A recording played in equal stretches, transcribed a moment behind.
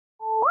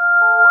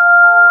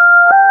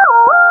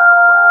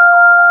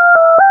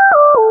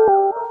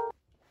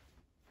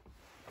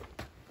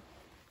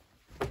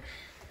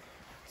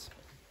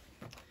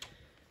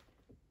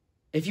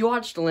If you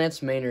watched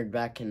Lance Maynard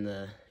back in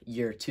the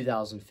year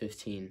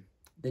 2015,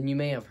 then you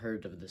may have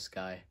heard of this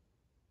guy.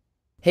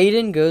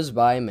 Hayden goes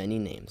by many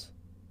names,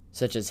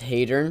 such as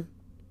Hayden,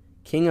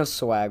 King of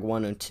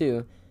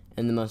Swag102,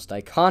 and the most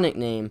iconic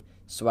name,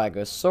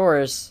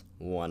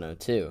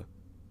 Swagosouraus102.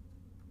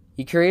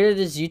 He created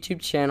his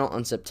YouTube channel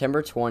on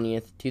September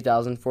 20th,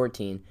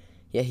 2014,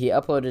 yet he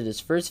uploaded his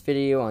first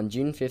video on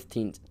June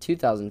 15th,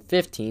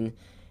 2015,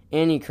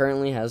 and he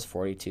currently has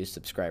 42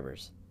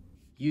 subscribers.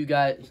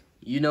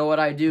 You know what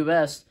I do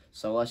best,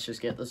 so let's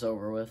just get this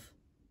over with.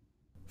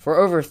 For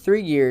over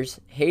 3 years,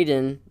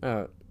 Hayden...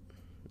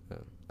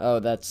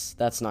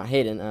 that's not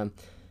Hayden.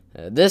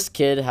 This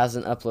kid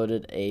hasn't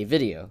uploaded a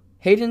video.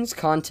 Hayden's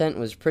content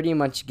was pretty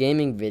much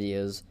gaming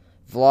videos,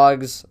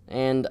 vlogs,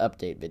 and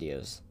update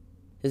videos.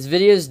 His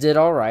videos did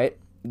alright,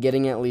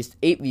 getting at least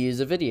 8 views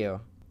a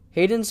video.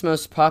 Hayden's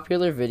most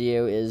popular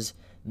video is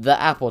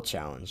The Apple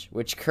Challenge,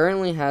 which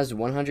currently has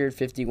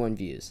 151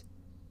 views.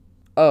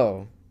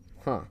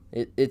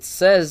 It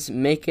says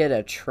make it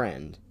a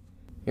trend.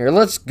 Here,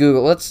 let's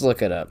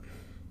look it up.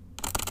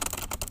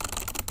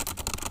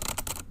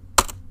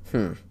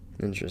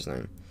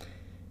 Interesting.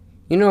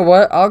 You know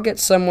what? I'll get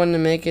someone to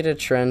make it a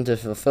trend to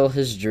fulfill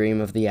his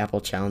dream of the Apple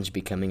Challenge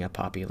becoming a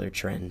popular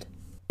trend.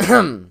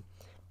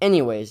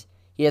 Anyways,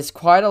 he has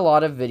quite a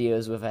lot of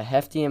videos with a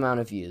hefty amount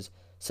of views,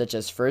 such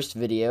as First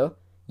Video,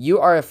 You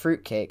Are a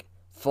Fruitcake,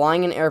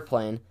 Flying an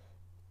Airplane,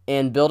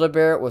 and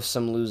Build-A-Bear with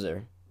Some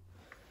Loser.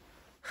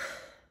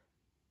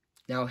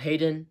 Now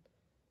Hayden,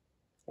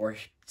 or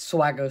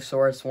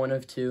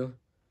Swagosouraus102,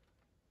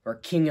 or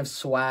King of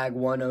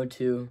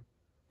Swag102,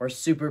 or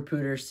Super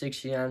Pooter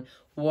 69,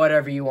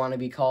 whatever you want to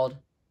be called.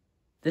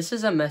 This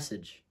is a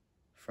message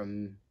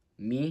from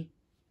me,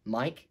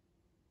 Mike,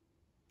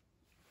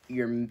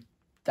 your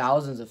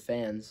thousands of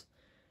fans,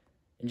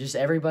 and just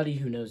everybody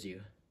who knows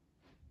you.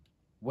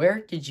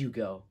 Where did you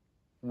go?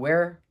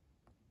 Where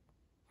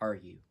are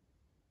you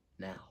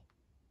now?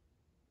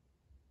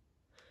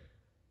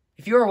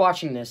 If you are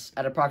watching this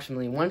at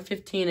approximately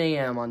 1:15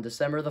 a.m. on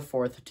December the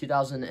 4th,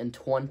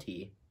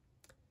 2020,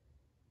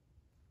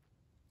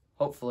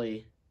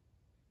 hopefully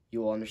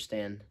you will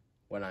understand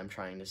what I'm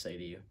trying to say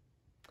to you.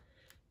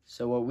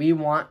 So what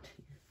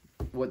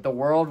the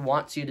world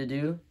wants you to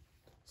do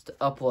is to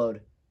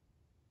upload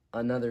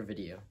another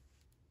video.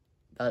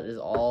 That is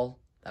all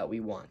that we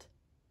want,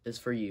 is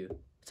for you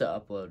to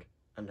upload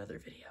another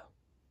video.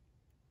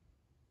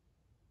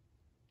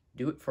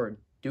 Do it for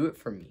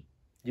me.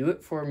 Do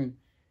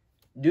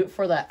it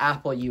for that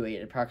apple you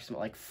ate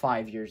approximately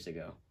 5 years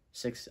ago.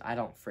 6, I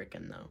don't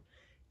freaking know.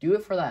 Do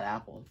it for that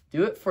apple.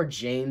 Do it for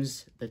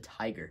James the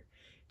Tiger.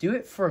 Do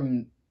it for...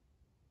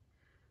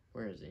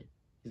 Where is he?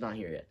 He's not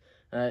here yet.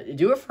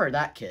 Do it for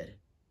that kid.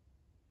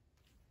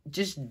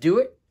 Just do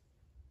it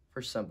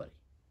for somebody.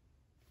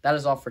 That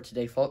is all for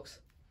today, folks.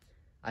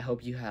 I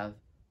hope you have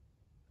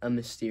a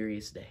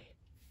mysterious day.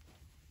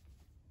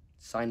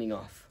 Signing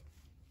off.